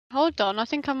Hold on, I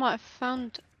think I might have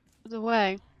found the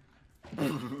way.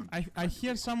 I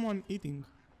hear someone eating.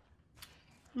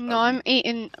 No, I'm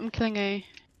killing a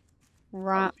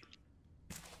rat.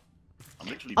 I'm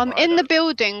literally I'm in the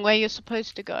building where you're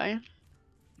supposed to go.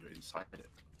 You're inside it.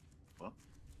 What?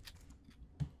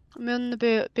 I'm in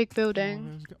the big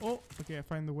building. Oh, okay, I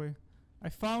find the way. I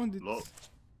found it. Lots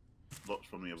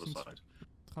from the other side.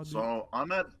 How do So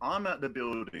I'm at the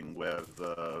building where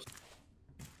the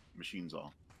machines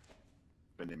are.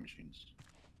 Vending machines.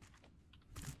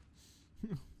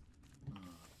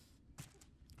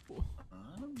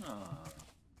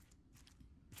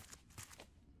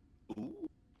 Ooh.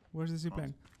 Where's the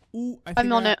zipline? Ooh,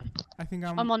 I'm on it. I think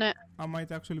I'm on it. I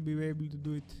might actually be able to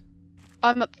do it.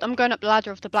 I'm going up the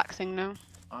ladder of the black thing now.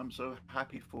 I'm so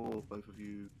happy for both of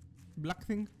you. Black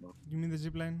thing? No. You mean the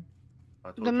zipline?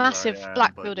 The massive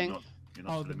black building. You're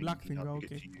not Oh, the black thing. Oh,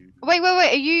 okay. Wait.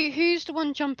 Are you? Who's the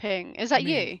one jumping? Is that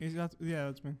me. you? Is that? Yeah,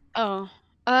 that's me. Oh.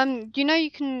 You know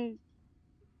you can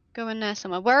go in there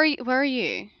somewhere. Where are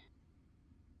you?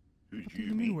 Who's What do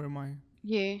you mean? Where am I?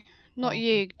 You. Not Oh,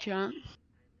 you, Jack.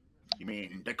 You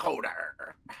mean decoder?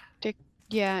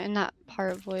 Yeah, in that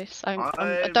pirate voice. I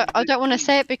I'm don't want to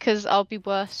say it because I'll be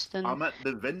worse than. I'm at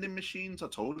the vending machines. I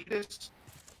told you this.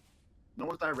 No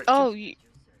one's directed. Oh.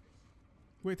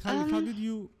 Wait, how did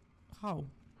you? How?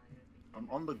 I'm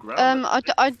on the ground.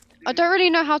 I don't really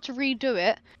know how to redo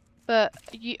it, but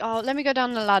let me go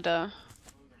down the ladder.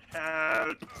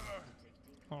 Help.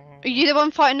 Oh. Are you the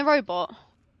one fighting the robot?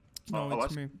 No,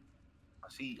 it's me.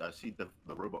 I see the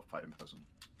robot fighting person.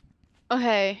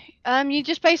 Okay. You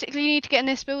just basically need to get in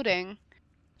this building.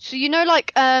 So you know,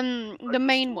 like the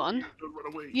main one. Don't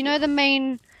run away, You know the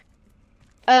main,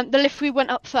 the lift we went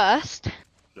up first.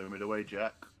 Show me the way,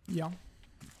 Jack. Yeah.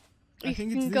 You I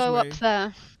think can it's go this up way.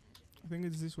 there. I think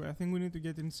it's this way. I think we need to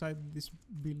get inside this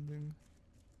building.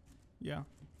 Yeah.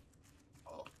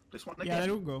 Oh, this one again. Yeah,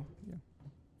 there we go. Yeah.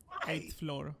 Why? 8th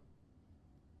floor.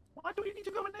 Why do we need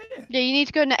to go in there? Yeah, you need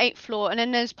to go in the 8th floor, and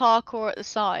then there's parkour at the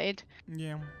side.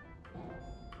 Yeah.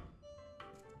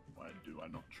 Why do I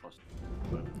not trust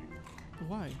both of you?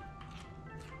 Why?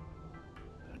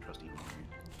 I don't trust either of you.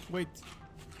 Wait.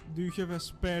 Do you have a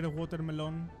spare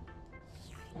watermelon?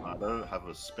 I don't have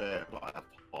a spare, but I have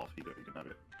half. You can have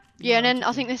it. Yeah, and No, then it's I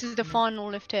okay. think this is the final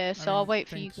lift here, so I'll wait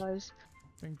for you thanks. guys.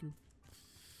 Thank you.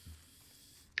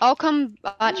 I'll come.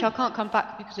 Actually, I can't come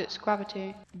back because it's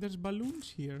gravity. There's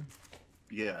balloons here.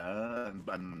 Yeah,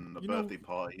 and a birthday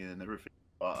party and everything.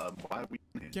 But why are we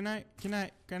in here?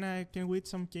 Can we eat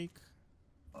some cake?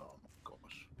 Oh my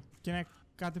gosh. Can I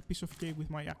cut a piece of cake with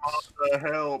my axe? What the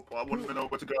help? I wouldn't even know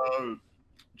where to go.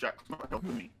 Jack's not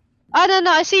helping me. Oh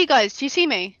no, I see you guys. Do you see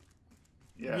me?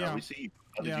 Yeah, we see you.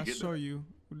 How did Yeah, you I get saw there? you.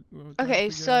 Okay,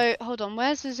 so hold on.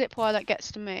 Where's the zip wire that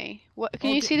gets to me? What?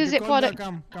 Can you see the zip call wire? the That...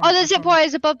 come, Oh, the I zip found wire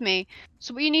is above me.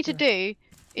 So what you need to do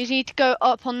is you need to go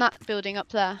up on that building up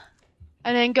there,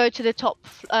 and then go to the top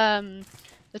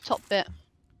bit,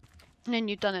 and then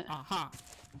you've done it. Aha!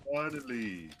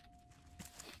 Finally.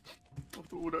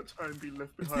 After all that time being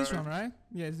left It's behind. this one, right?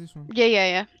 Yeah, it's this one.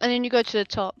 Yeah. And then you go to the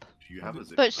top. Do you have a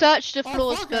zip? But search the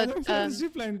floors fuck, for. I don't have a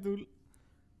zipline tool.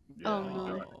 Yeah, Oh, you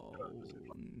no.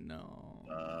 do. No.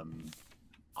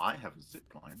 I have a zip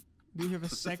line. Do you have a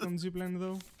second zipline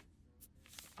though?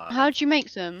 How'd you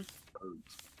make them?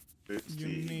 You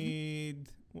need.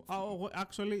 Oh,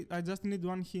 actually, I just need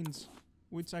one hinge,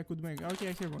 which I could make. Okay,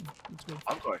 I have one. Let's go.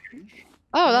 I've got a hinge.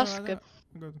 Oh, No, that's no, good.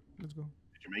 Good. Let's go.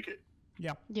 Did you make it?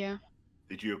 Yeah. Yeah.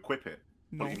 Did you equip it?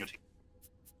 No. Put it in your t-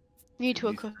 Need to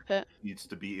It needs- equip it. needs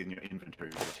to be in your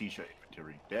inventory, your t-shirt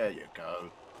inventory. There you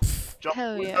go. Jump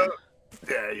Hell with yeah. it.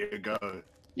 There you go.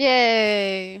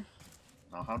 Yay!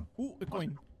 Now how? Ooh, a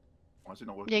coin. Why is it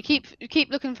not working? Yeah, keep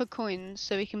looking for coins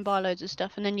so we can buy loads of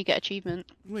stuff, and then you get achievement.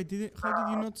 Wait, how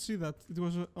did you not see that? It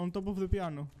was on top of the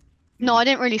piano. No, I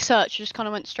didn't really search. Just kind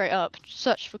of went straight up.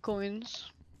 Search for coins.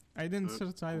 I didn't Good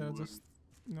search either. I coin. just,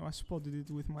 I spotted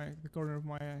it with the corner of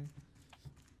my eye.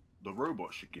 The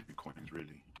robot should give you coins,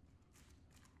 really,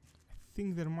 I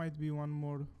think there might be one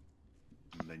more.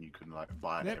 and then you can like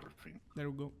buy Yep. everything, There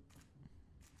we go.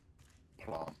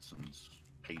 plants and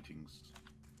paintings,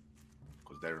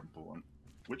 because they're important.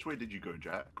 Which way did you go,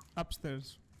 Jack?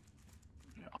 Upstairs.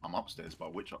 Yeah, I'm upstairs,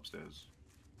 but which upstairs?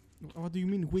 What do you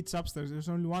mean, which upstairs? There's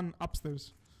only one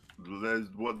upstairs.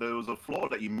 There was a floor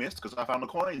that you missed because I found the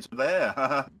coins there.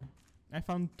 I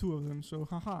found 2 of them, so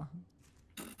haha.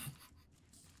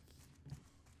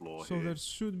 Floor So here. there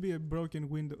should be a broken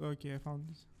window. Okay, I found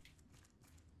this.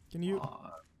 Can you?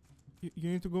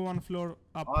 You need to go 1 floor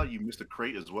up. You missed a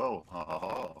crate as well. Ha ha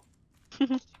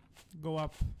ha. Go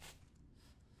up.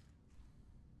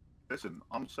 Listen,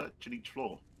 I'm searching each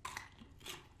floor.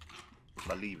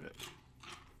 I leave it.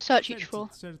 Search each floor.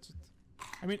 Search it.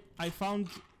 I mean, I found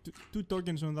two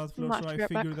tokens on that floor, Might so I be right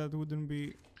back. figured that wouldn't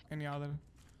be any other.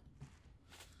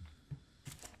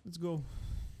 Let's go.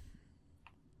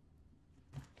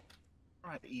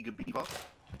 Right, eager beaver.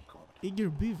 God. Eager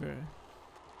beaver.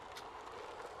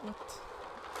 What?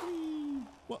 Whee!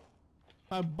 What?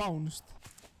 I bounced.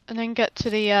 And then get to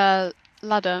the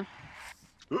ladder.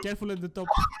 Careful at the top.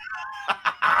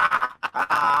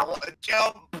 What a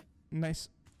jump! Nice.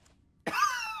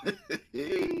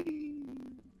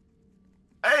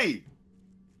 Hey! Hey!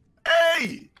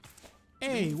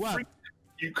 Hey, what?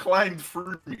 You climbed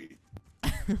through me.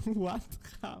 What?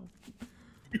 How?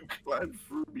 You climbed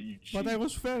through me, you cheat. But I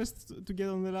was first to get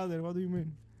on the ladder. What do you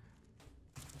mean?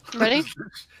 Ready?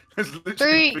 There's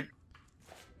literally 3. big...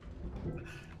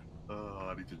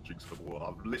 I need to drink some water.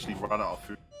 I've literally run out of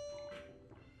food.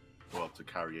 Well, to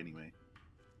carry anyway.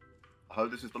 I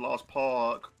hope this is the last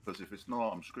part, because if it's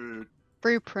not, I'm screwed.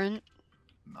 Blueprint.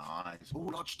 Nice. Oh,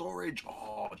 large storage.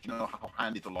 Oh, do you know how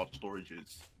handy the large storage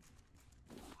is?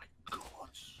 Oh my god.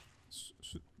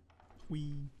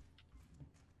 We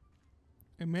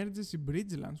emergency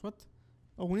bridge launch. What?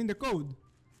 Oh, we need the code.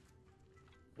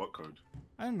 What code?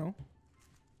 I don't know.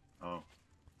 Oh.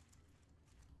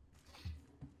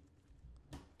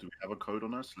 Do we have a code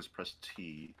on us? Let's press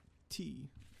T. T.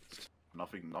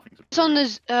 Nothing to... It's on the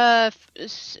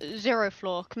 0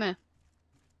 floor. Come here.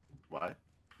 Why?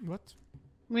 What?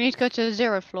 We need to go to the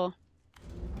 0 floor.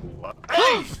 What?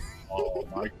 Hey! Oh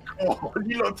my god,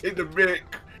 you lot take the mic!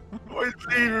 What is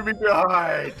leaving me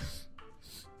behind?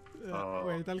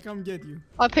 Wait, I'll come get you.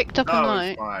 I picked up a No, note.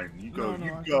 it's fine. You go, No,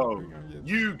 you I go. can't come get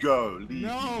you. You go, leave.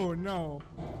 No, no.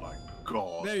 Oh my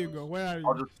god. There you go. Where are you?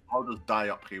 I'll just die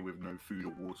up here with no food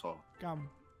or water. Come.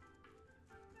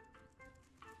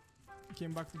 I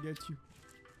came back to get you.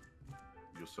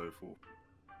 You're so full.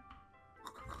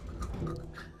 Do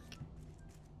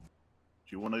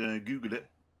you want to Google it?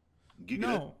 Google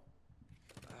No.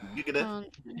 it. Google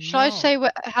it. Shall I No. say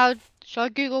how? Shall I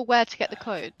Google where to get the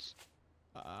codes?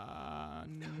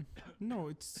 No,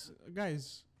 it's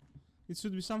guys. It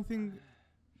should be something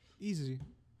easy.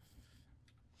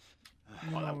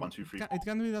 You Like know, 1, 2, 3. it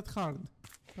can't be that hard.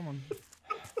 Come on.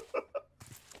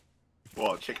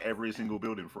 Well, check every single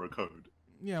building for a code.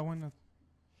 Yeah, why not?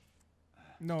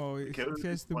 No, it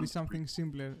has to be something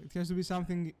simpler. It has to be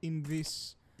something in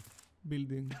this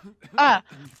building.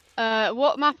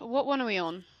 What map? What one are we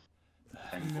on?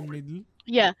 In the middle.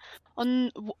 Yeah,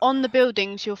 on the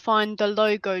buildings you'll find the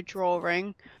logo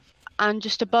drawing, and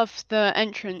just above the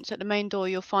entrance at the main door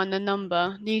you'll find the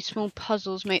number. These small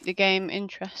puzzles make the game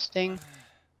interesting.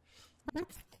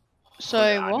 So Oh,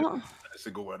 yeah, what? a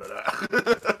single word of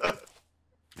that.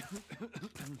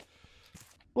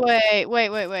 Wait.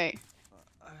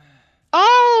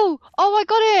 Oh, I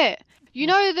got it. You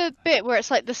know the bit where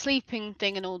it's like the sleeping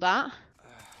thing and all that?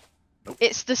 Nope.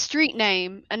 It's the street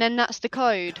name, and then that's the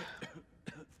code.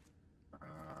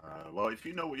 Well, if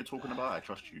you know what you're talking about, I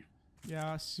trust you.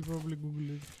 Yeah, she probably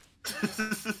googled it.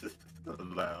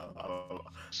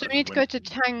 So we need to go to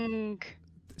Tang.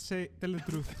 Tell the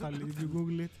truth, Kali. Did you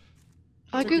Google it?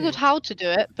 I It's googled okay. how to do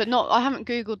it, but I haven't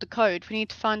googled the code. We need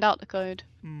to find out the code.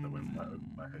 That went right over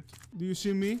my head. Do you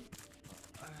see me?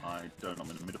 I don't. I'm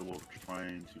in the middle of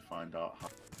trying to find out how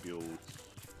to build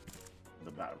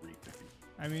the battery thing.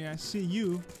 I mean, I see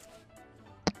you.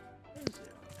 Where's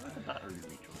the battery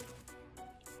recharge?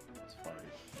 That's 5.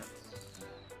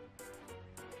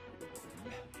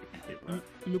 That's...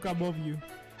 Look above you.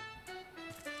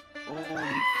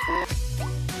 Oh,